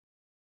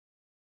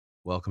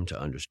Welcome to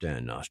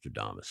Understand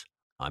Nostradamus.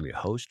 I'm your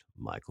host,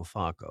 Michael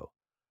Facco.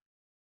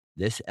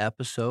 This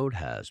episode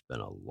has been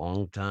a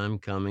long time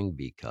coming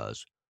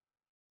because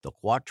the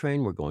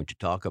quatrain we're going to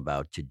talk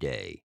about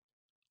today,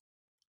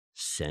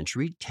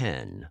 Century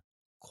 10,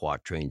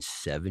 Quatrain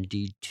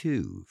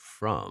 72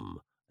 from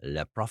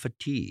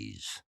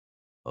Propheties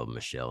of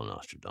Michel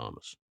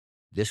Nostradamus.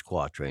 This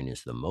quatrain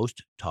is the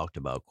most talked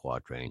about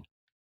quatrain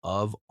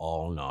of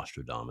all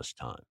Nostradamus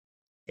time.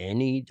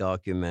 Any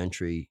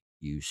documentary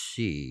you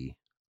see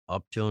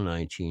up till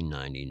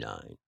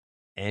 1999,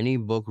 any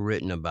book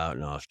written about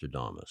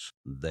Nostradamus,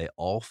 they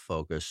all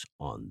focus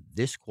on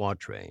this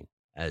quatrain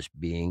as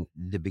being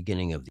the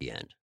beginning of the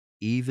end.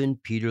 Even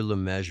Peter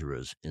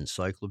Lemesureur's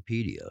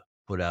encyclopedia,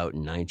 put out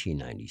in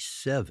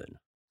 1997,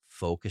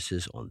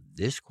 focuses on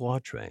this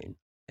quatrain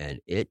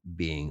and it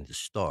being the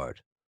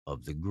start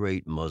of the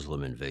great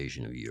Muslim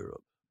invasion of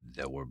Europe.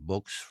 There were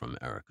books from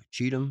Erica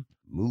Cheatham,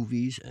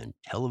 movies and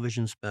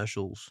television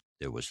specials.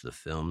 There was the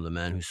film The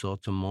Man Who Saw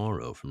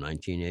Tomorrow from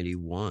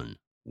 1981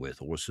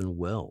 with Orson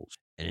Welles.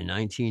 And in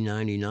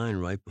 1999,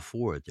 right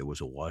before it, there was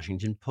a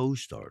Washington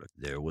Post article.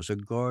 There was a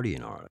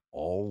Guardian article,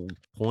 all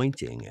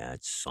pointing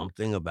at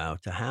something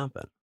about to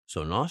happen.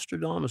 So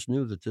Nostradamus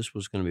knew that this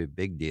was going to be a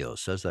big deal. It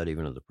says that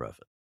even in the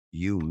preface.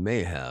 You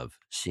may have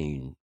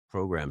seen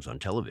programs on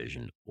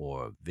television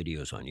or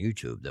videos on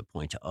YouTube that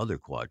point to other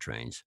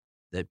quatrains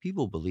that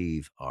people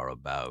believe are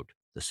about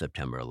the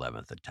September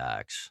 11th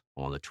attacks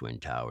on the Twin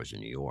Towers in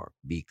New York,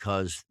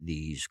 because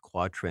these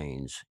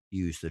quatrains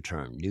use the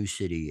term New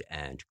City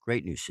and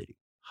Great New City.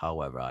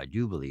 However, I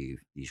do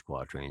believe these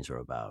quatrains are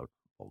about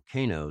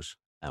volcanoes,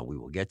 and we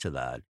will get to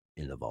that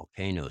in the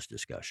volcanoes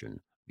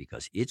discussion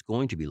because it's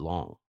going to be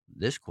long.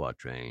 This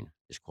quatrain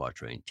is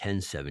Quatrain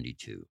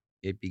 1072.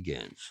 It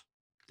begins,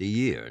 the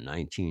year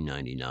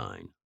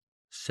 1999,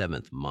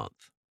 7th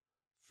month.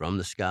 From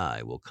the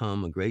sky will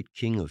come a great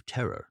king of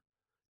terror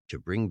to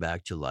bring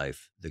back to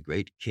life the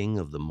great king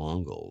of the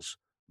Mongols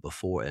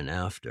before and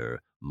after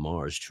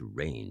Mars to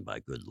reign by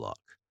good luck.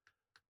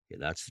 Okay,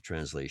 that's the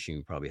translation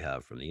you probably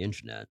have from the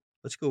internet.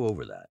 Let's go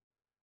over that.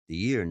 The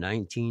year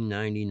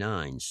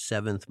 1999,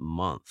 7th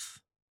month.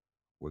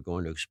 We're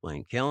going to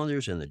explain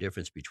calendars and the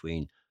difference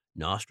between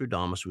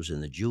Nostradamus was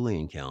in the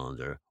Julian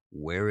calendar,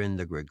 we're in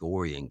the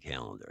Gregorian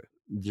calendar.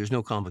 There's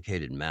no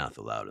complicated math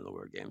allowed in the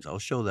word games. I'll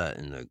show that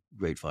in the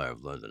Great Fire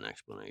of London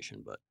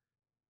explanation, but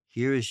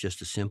here is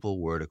just a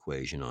simple word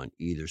equation on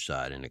either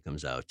side, and it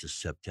comes out to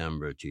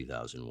September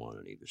 2001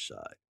 on either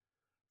side.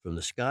 From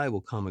the sky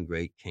will come a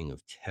great king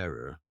of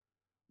terror.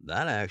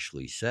 That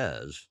actually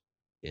says,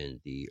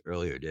 in the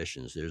earlier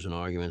editions, there's an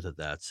argument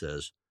that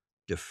says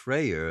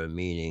defrayer,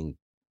 meaning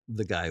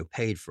the guy who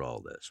paid for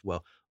all this.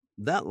 Well,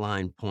 that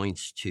line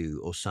points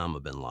to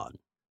Osama bin Laden,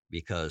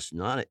 because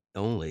not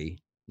only,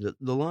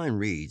 the line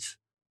reads,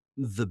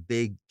 the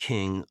big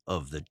king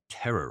of the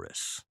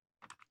terrorists.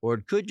 Or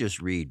it could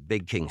just read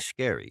Big King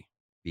Scary,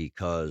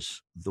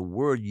 because the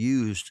word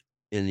used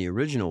in the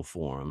original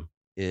form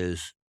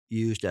is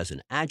used as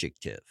an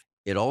adjective.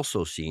 It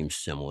also seems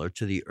similar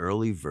to the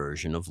early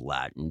version of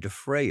Latin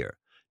defrayer.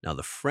 Now,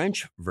 the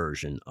French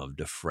version of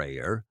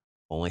defrayer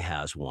only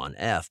has one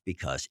F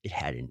because it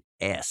had an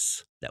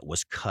S that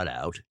was cut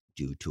out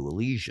due to a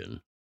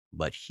lesion.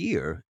 But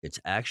here,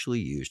 it's actually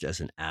used as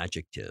an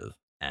adjective.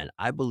 And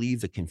I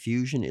believe the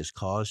confusion is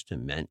caused to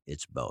mean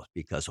it's both,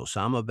 because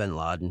Osama bin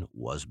Laden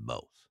was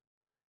both.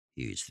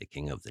 He's the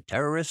king of the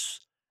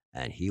terrorists,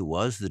 and he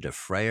was the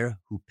defrayer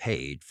who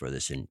paid for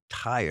this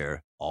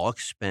entire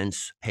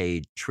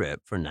all-expense-paid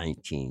trip for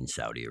 19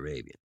 Saudi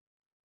Arabia.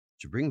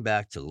 To bring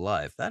back to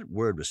life, that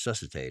word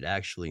resuscitate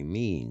actually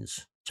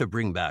means to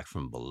bring back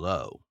from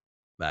below,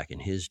 back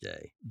in his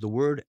day. The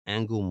word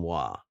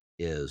angoumois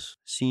is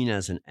seen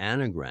as an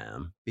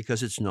anagram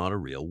because it's not a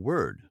real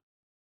word.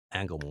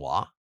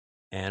 Angoumois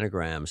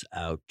anagrams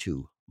out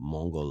to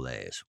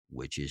Mongolese,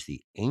 which is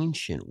the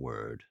ancient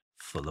word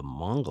for the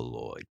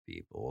Mongoloid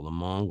people, or the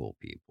Mongol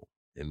people.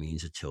 It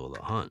means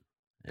Attila Hun.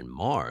 And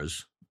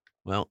Mars,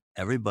 well,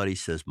 everybody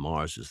says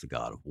Mars is the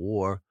god of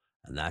war,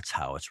 and that's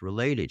how it's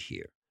related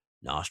here.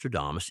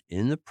 Nostradamus,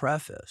 in the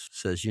preface,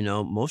 says,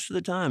 most of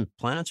the time,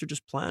 planets are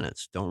just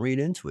planets. Don't read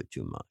into it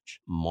too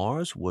much.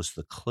 Mars was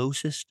the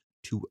closest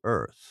to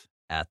Earth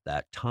at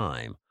that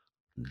time,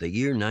 the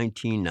year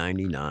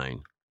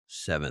 1999,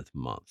 7th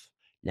month.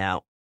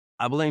 Now,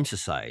 I blame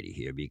society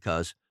here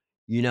because,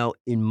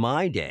 in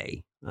my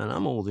day, and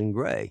I'm old and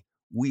gray,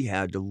 we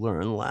had to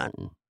learn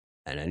Latin.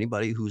 And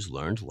anybody who's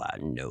learned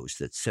Latin knows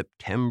that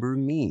September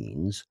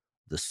means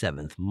the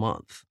 7th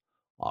month.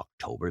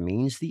 October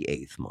means the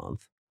 8th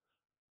month.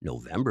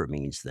 November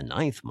means the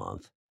 9th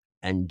month.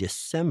 And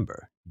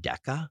December,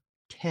 Deca,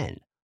 10,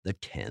 the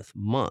 10th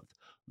month.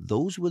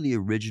 Those were the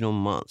original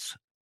months.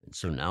 And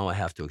so now I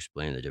have to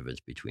explain the difference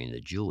between the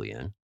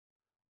Julian,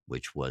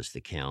 which was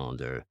the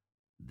calendar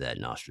that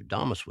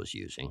Nostradamus was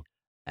using,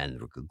 and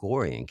the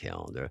Gregorian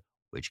calendar,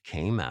 which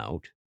came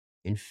out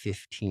in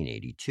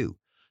 1582.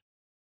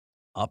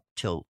 Up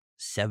till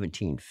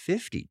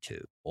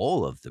 1752,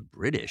 all of the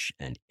British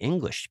and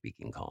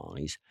English-speaking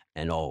colonies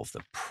and all of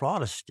the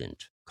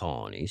Protestant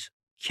colonies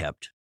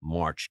kept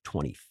March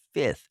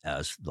 25th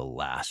as the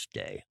last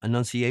day,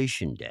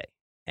 Annunciation Day,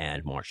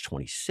 and March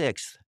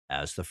 26th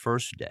as the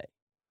first day.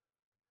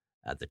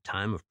 At the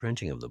time of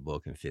printing of the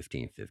book in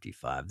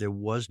 1555, there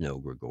was no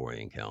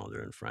Gregorian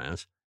calendar in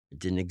France. It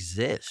didn't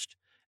exist.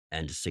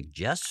 And to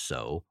suggest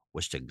so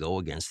was to go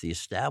against the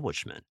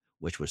establishment,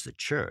 which was the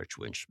church,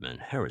 which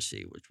meant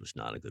heresy, which was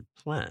not a good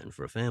plan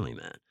for a family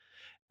man.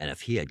 And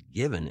if he had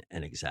given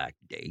an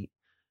exact date,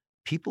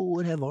 people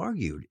would have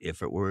argued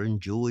if it were in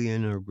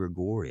Julian or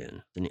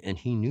Gregorian, and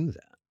he knew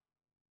that.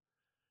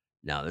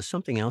 Now, there's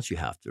something else you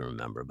have to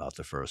remember about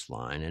the first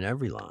line and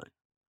every line.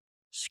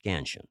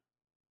 Scansion,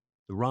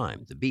 the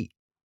rhyme, the beat.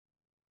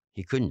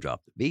 He couldn't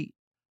drop the beat.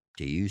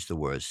 To use the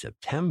word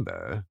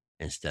September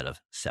instead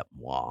of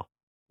sept-mois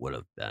would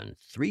have been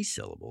 3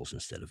 syllables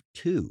instead of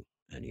 2,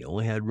 and he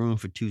only had room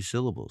for 2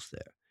 syllables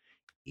there.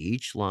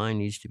 Each line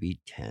needs to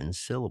be 10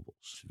 syllables.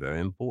 It's very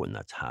important.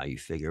 That's how you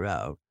figure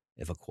out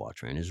if a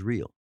quatrain is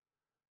real.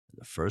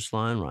 The first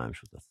line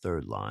rhymes with the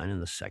third line,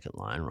 and the second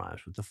line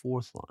rhymes with the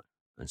fourth line.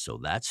 And so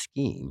that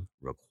scheme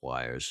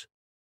requires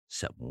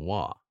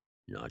sept-mois,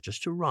 not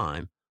just to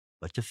rhyme,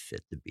 but to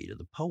fit the beat of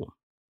the poem.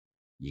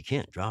 You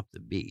can't drop the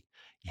beat.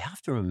 You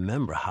have to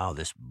remember how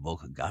this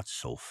book got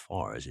so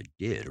far as it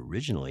did.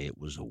 Originally, it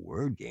was a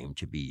word game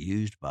to be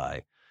used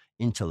by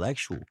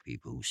intellectual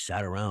people who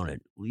sat around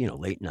at,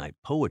 late night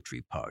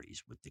poetry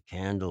parties with the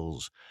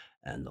candles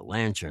and the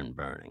lantern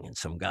burning and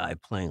some guy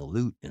playing a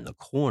lute in the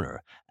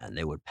corner, and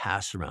they would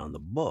pass around the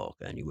book,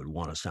 and you would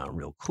want to sound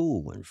real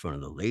cool in front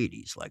of the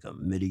ladies like a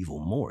medieval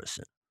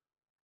Morrison.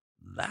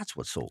 That's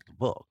what sold the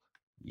book.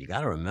 You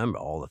got to remember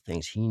all the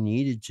things he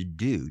needed to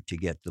do to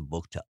get the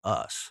book to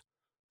us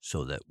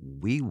so that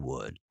we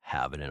would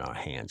have it in our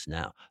hands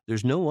now.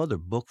 There's no other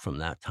book from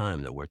that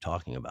time that we're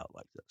talking about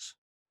like this.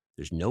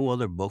 There's no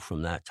other book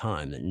from that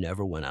time that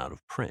never went out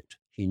of print.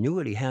 He knew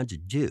what he had to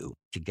do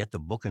to get the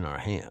book in our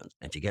hands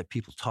and to get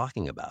people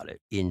talking about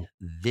it in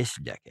this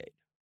decade.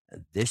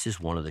 And this is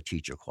one of the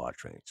teacher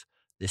quatrains.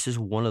 This is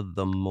one of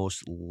the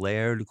most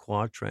layered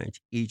quatrains.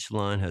 Each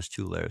line has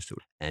 2 layers to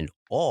it, and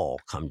all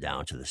come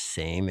down to the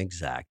same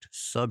exact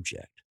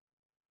subject.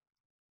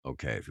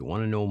 Okay, if you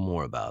want to know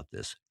more about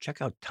this,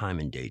 check out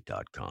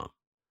timeanddate.com,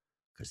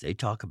 because they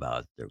talk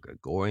about their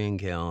Gregorian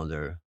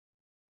calendar,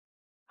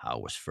 how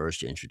it was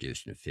first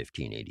introduced in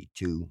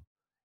 1582.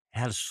 It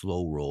had a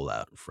slow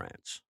rollout in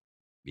France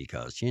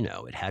because,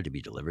 it had to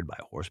be delivered by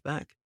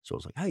horseback. So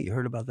it's like, hey, you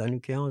heard about that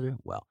new calendar?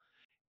 Well,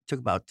 it took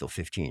about till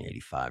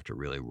 1585 to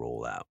really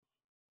roll out.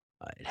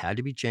 It had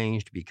to be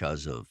changed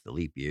because of the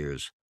leap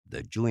years.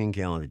 The Julian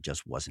calendar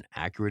just wasn't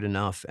accurate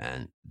enough,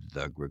 and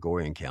the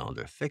Gregorian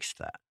calendar fixed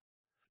that.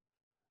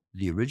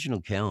 The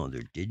original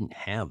calendar didn't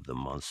have the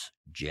months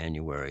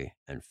January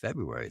and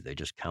February. They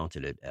just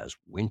counted it as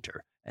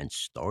winter and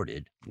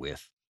started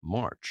with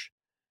March.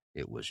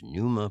 It was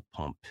Numa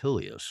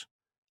Pompilius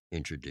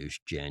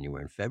introduced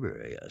January and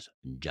February as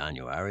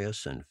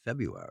Januarius and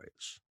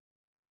Februarius,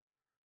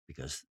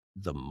 because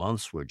the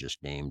months were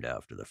just named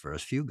after the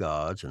first few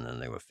gods, and then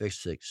they were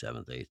fixed 6th,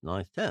 7th, 8th,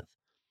 9th, 10th.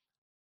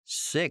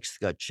 6th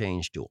got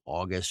changed to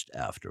August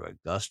after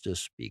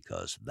Augustus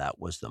because that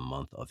was the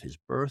month of his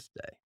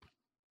birthday.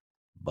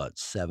 But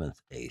 7th,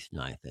 8th,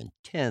 9th, and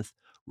 10th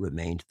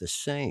remained the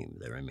same.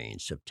 They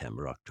remained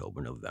September,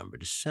 October, November,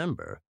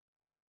 December.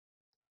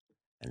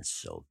 And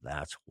so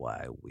that's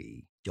why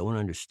we don't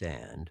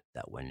understand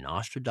that when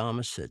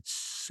Nostradamus said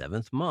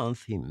 7th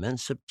month, he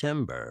meant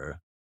September.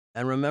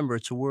 And remember,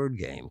 it's a word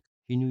game.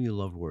 He knew you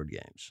loved word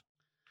games.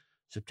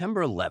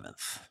 September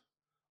 11th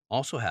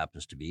also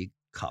happens to be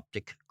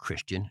Coptic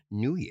Christian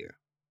New Year.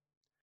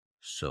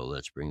 So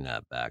let's bring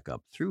that back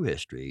up through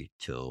history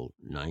till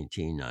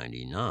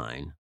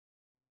 1999,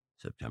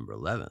 September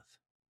 11th.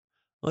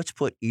 Let's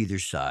put either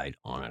side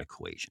on an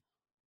equation.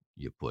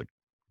 You put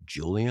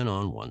Julian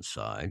on one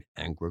side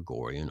and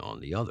Gregorian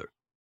on the other.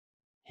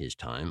 His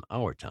time,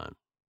 our time.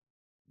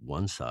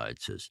 One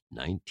side says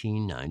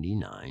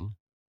 1999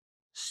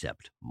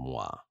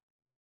 sept-mois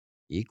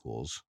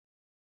equals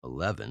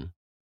 11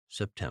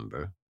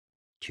 September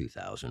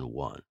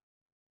 2001,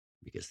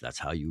 because that's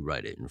how you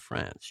write it in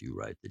France. You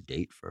write the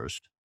date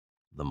first,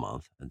 the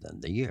month, and then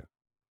the year.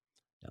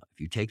 Now,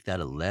 if you take that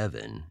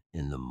 11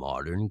 in the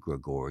modern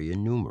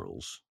Gregorian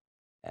numerals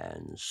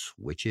and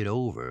switch it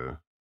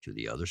over to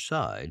the other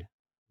side,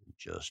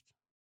 just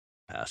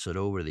pass it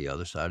over to the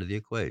other side of the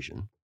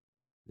equation.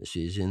 This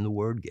is in the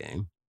word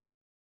game.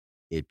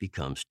 It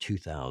becomes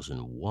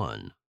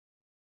 2001,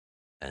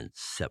 and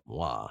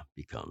sept-mois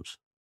becomes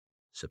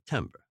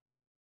September,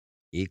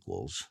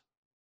 equals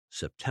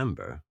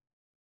September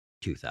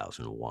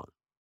 2001.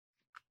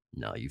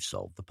 Now you've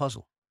solved the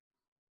puzzle.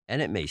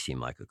 And it may seem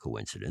like a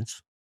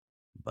coincidence,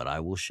 but I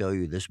will show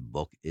you this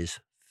book is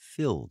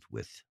filled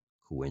with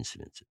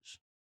coincidences,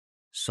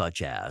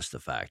 such as the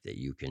fact that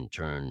you can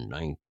turn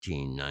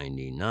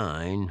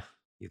 1999,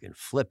 you can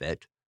flip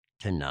it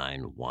to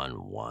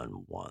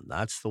 9111.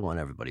 That's the one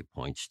everybody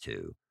points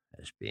to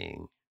as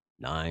being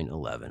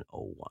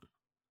 9/11/01.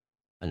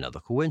 Another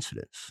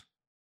coincidence.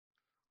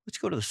 Let's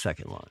go to the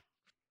second line.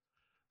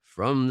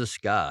 From the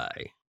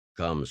sky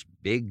comes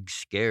big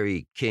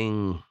scary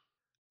king,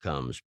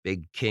 comes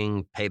big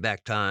king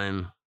payback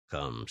time,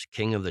 comes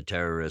king of the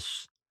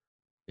terrorists.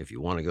 If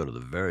you want to go to the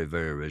very,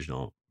 very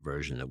original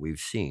version that we've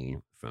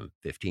seen from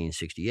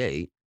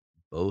 1568,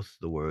 both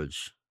the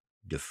words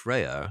de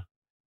frere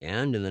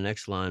and in the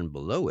next line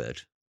below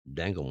it,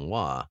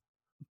 d'Anglemois,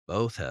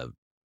 both have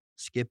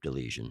skipped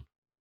elision,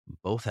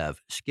 both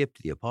have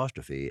skipped the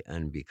apostrophe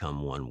and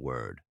become one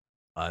word.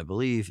 I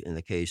believe in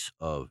the case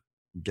of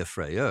de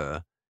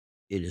frayeur,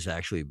 it is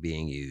actually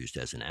being used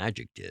as an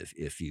adjective.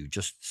 If you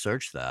just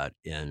search that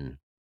in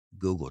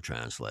Google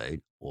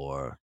Translate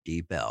or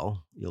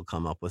DeepL, you'll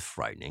come up with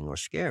frightening or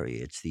scary.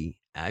 It's the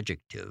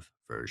adjective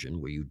version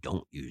where you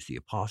don't use the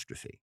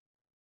apostrophe.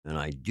 And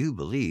I do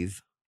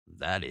believe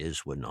that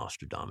is what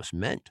Nostradamus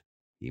meant.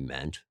 He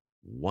meant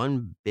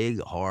one big,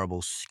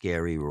 horrible,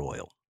 scary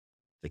royal,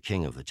 the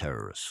king of the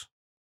terrorists.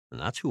 And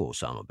that's who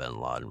Osama bin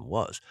Laden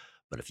was.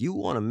 But if you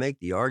want to make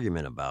the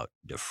argument about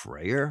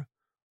Defrayer,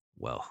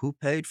 well, who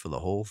paid for the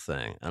whole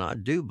thing? And I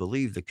do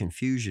believe the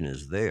confusion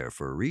is there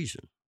for a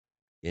reason.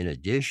 In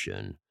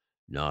addition,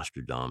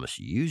 Nostradamus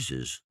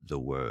uses the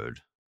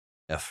word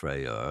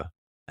effrayeur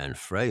and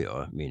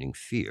frayeur, meaning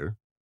fear,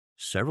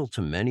 several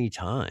to many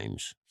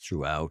times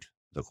throughout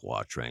the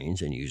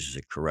quatrains and uses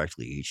it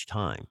correctly each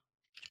time.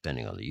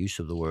 Depending on the use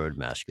of the word,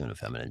 masculine or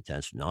feminine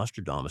tense,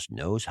 Nostradamus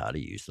knows how to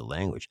use the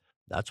language.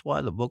 That's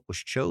why the book was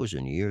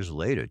chosen years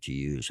later to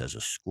use as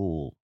a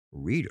school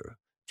reader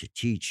to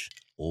teach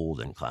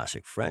old and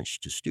classic French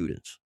to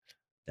students.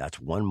 That's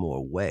one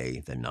more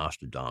way that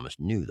Nostradamus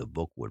knew the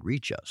book would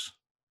reach us.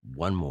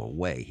 One more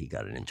way he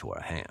got it into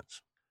our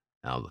hands.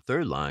 Now, the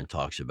third line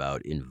talks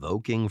about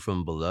invoking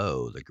from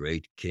below the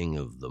great king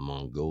of the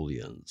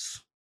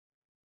Mongolians.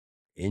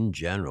 In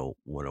general,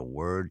 when a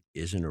word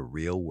isn't a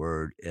real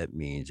word, it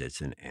means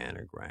it's an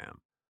anagram.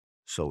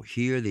 So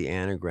here the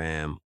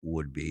anagram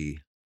would be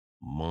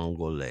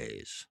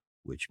Mongolese,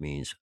 which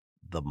means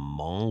the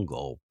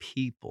Mongol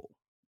people.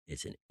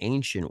 It's an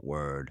ancient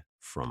word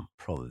from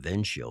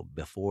provincial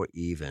before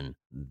even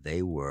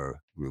they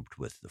were grouped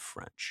with the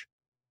French.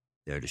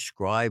 They're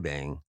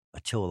describing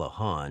Attila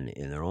Hun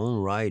in their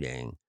own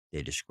writing.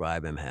 They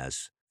describe him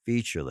as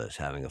featureless,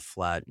 having a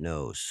flat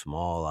nose,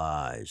 small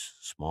eyes,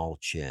 small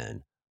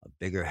chin, a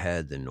bigger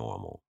head than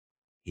normal.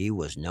 He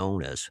was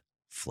known as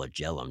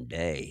Flagellum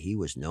Dei. He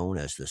was known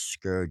as the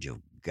scourge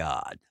of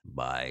God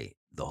by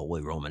the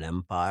Holy Roman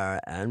Empire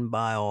and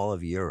by all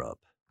of Europe.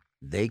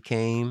 They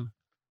came,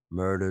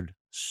 murdered,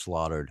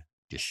 slaughtered,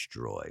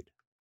 destroyed.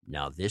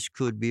 Now, this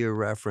could be a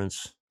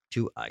reference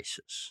to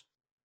ISIS.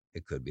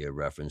 It could be a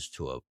reference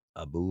to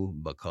Abu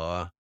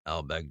Bakr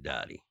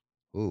al-Baghdadi,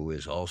 who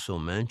is also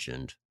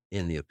mentioned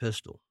in the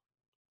epistle,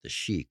 the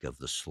sheik of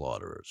the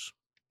slaughterers.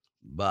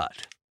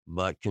 But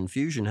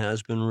confusion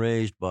has been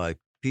raised by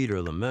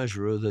Peter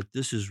Lemessurier that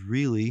this is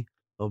really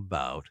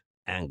about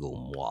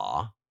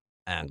Anglemois,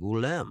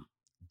 Angoulême.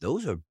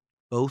 Those are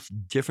both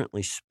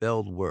differently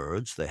spelled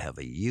words. They have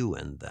a U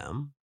in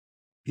them.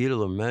 Peter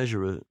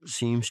Lemessurier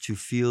seems to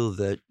feel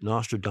that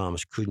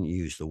Nostradamus couldn't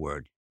use the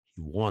word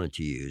he wanted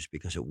to use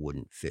because it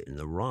wouldn't fit in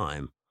the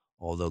rhyme,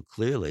 although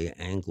clearly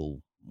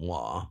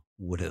Anglemois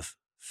would have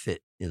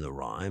fit in the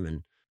rhyme,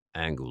 and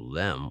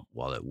Angoulême,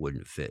 while it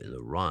wouldn't fit in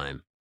the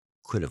rhyme,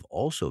 could have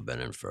also been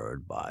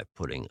inferred by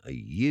putting a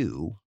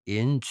U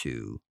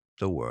into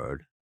the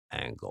word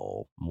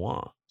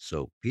Anglemois.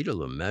 So Peter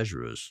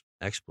Lemessurier's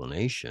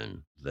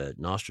explanation that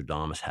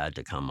Nostradamus had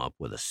to come up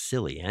with a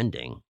silly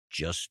ending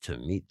just to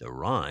meet the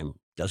rhyme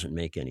doesn't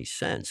make any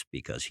sense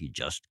because he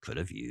just could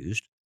have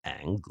used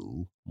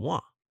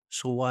Angoumois.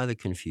 So why the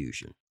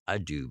confusion? I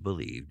do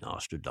believe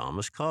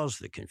Nostradamus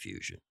caused the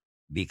confusion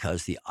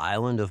because the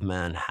island of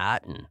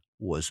Manhattan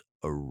was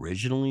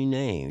originally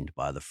named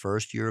by the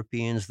first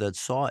Europeans that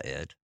saw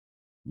it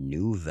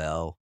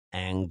Nouvelle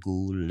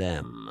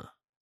Angoulême.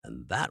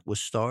 And that was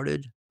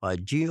started by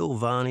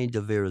Giovanni da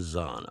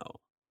Verrazzano,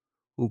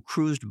 who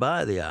cruised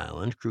by the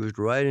island, cruised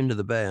right into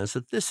the bay and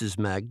said, "This is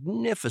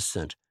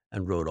magnificent,"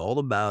 and wrote all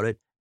about it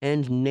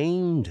and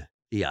named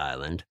the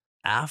island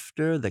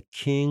after the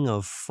King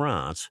of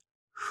France,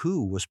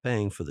 who was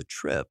paying for the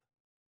trip.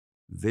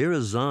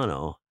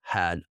 Verrazzano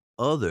had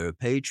other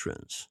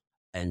patrons,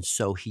 and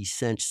so he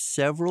sent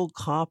several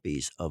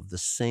copies of the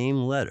same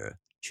letter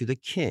to the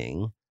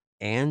king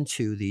and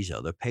to these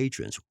other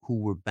patrons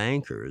who were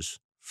bankers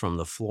from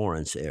the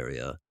Florence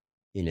area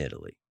in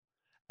Italy.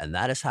 And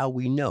that is how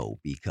we know,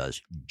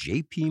 because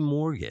J.P.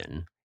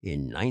 Morgan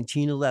in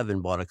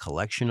 1911 bought a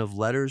collection of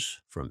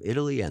letters from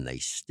Italy, and they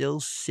still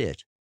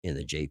sit in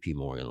the J.P.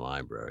 Morgan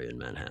Library in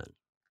Manhattan.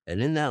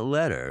 And in that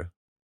letter,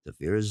 the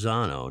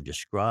Verrazzano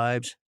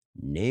describes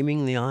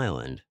naming the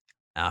island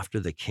after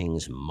the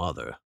king's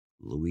mother,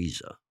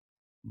 Louisa.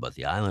 But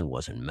the island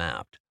wasn't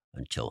mapped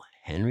until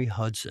Henry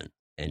Hudson,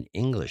 an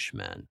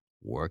Englishman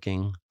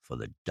working for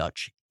the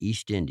Dutch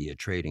East India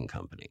Trading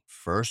Company,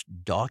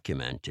 first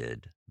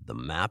documented the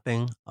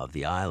mapping of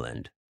the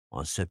island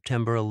on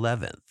September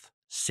 11th,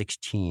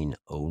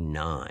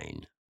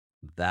 1609.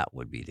 That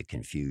would be the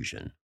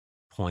confusion,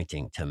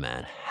 pointing to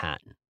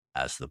Manhattan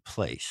as the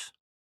place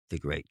the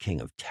great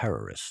king of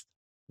terrorists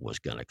was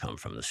going to come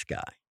from the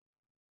sky.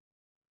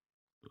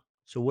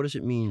 So what does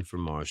it mean for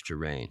Mars to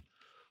reign?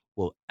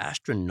 Well,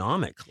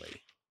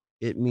 astronomically,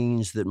 it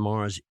means that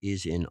Mars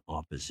is in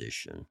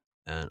opposition.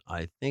 And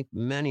I think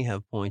many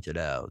have pointed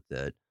out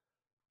that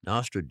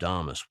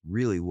Nostradamus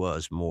really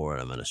was more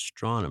of an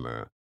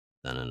astronomer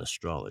than an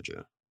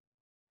astrologer.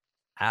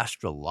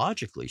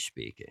 Astrologically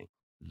speaking,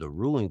 the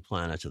ruling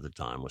planet of the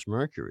time was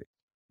Mercury.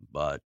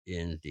 But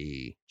in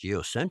the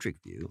geocentric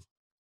view,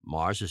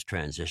 Mars is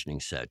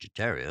transitioning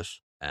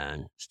Sagittarius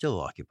and still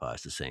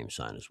occupies the same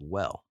sign as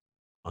well.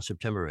 On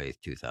September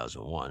 8th,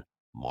 2001,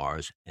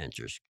 Mars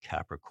enters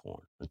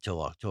Capricorn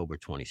until October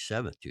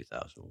 27th,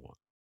 2001.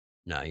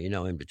 Now,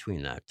 in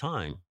between that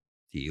time,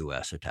 the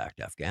U.S. attacked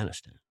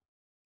Afghanistan.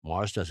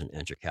 Mars doesn't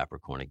enter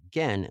Capricorn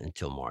again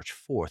until March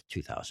 4th,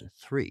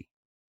 2003.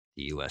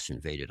 The U.S.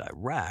 invaded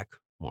Iraq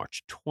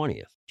March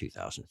 20th,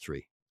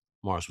 2003.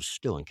 Mars was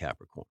still in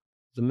Capricorn,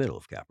 the middle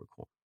of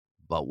Capricorn.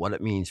 But what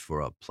it means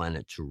for a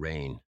planet to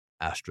reign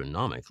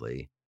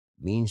astronomically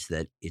means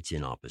that it's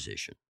in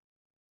opposition.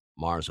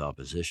 Mars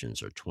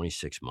oppositions are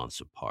 26 months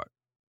apart.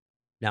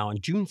 Now, on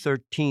June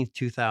 13th,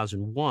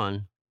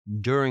 2001,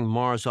 during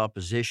Mars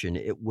opposition,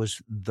 it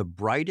was the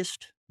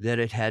brightest that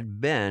it had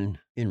been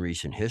in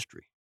recent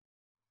history.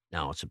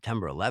 Now, on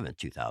September 11th,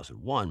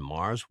 2001,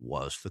 Mars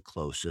was the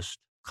closest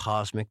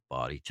cosmic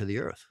body to the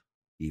Earth,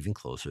 even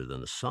closer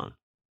than the Sun.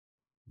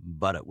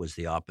 But it was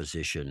the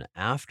opposition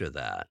after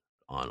that,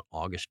 on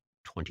August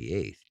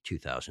 28th,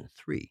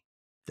 2003,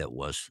 that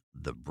was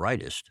the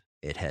brightest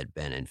it had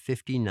been in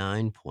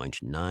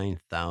 59.9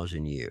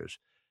 thousand years,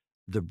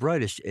 the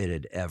brightest it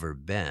had ever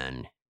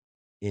been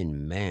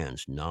in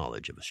man's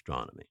knowledge of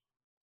astronomy.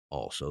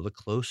 Also, the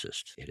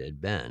closest it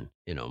had been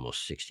in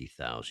almost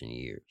 60,000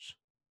 years.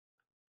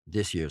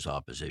 This year's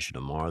opposition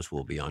to Mars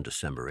will be on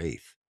December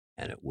 8th,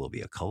 and it will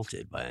be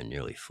occulted by a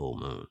nearly full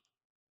moon.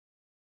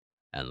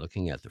 And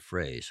looking at the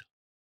phrase,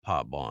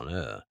 par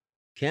bonheur,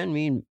 can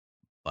mean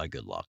by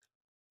good luck,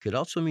 could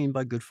also mean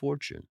by good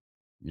fortune.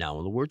 Now,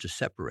 when the words are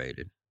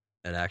separated,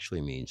 it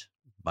actually means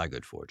by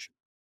good fortune.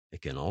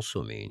 It can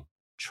also mean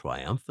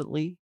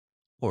triumphantly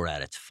or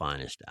at its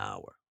finest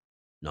hour.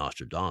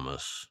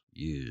 Nostradamus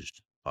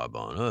used par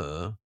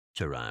bonheur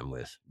to rhyme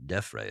with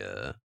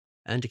defrayeur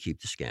and to keep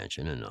the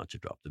scansion and not to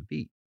drop the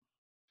beat.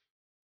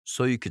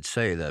 So you could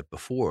say that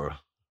before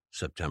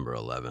September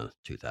 11th,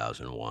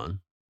 2001,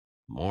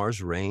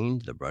 Mars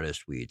reigned the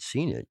brightest we had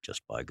seen it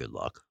just by good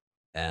luck,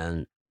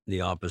 and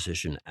the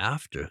opposition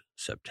after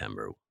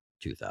September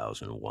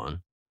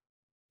 2001,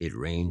 it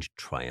reigned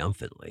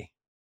triumphantly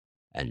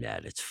and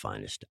at its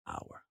finest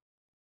hour.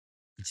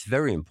 It's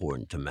very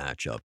important to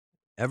match up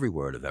every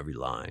word of every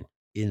line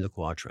in the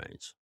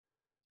quatrains,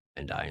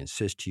 and I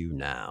insist to you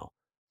now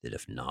that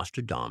if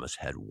Nostradamus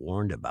had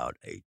warned about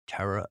a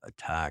terror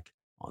attack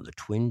on the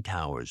Twin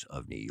Towers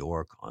of New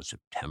York on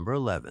September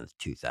 11th,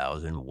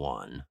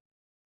 2001,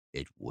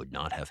 it would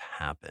not have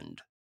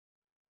happened.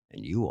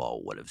 And you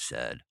all would have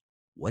said,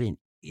 what an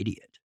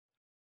idiot.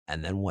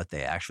 And then what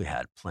they actually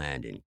had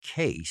planned in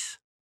case,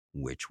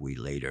 which we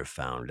later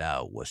found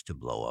out was to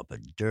blow up a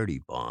dirty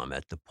bomb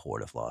at the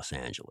port of Los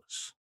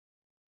Angeles,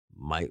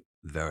 might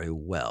very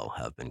well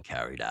have been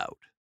carried out.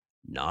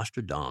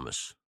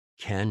 Nostradamus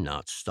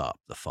cannot stop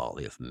the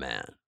folly of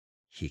man.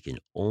 He can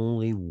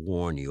only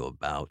warn you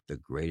about the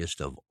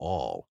greatest of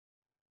all.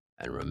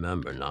 And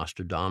remember,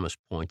 Nostradamus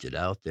pointed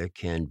out there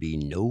can be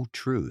no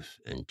truth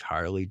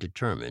entirely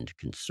determined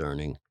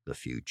concerning the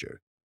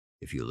future.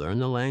 If you learn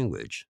the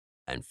language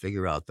and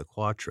figure out the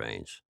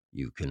quatrains,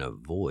 you can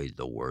avoid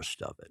the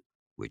worst of it,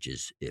 which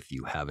is, if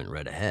you haven't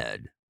read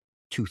ahead,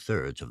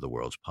 2/3 of the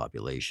world's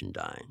population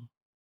dying.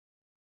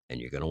 And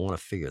you're going to want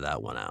to figure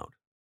that one out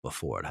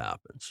before it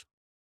happens.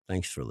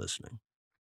 Thanks for listening.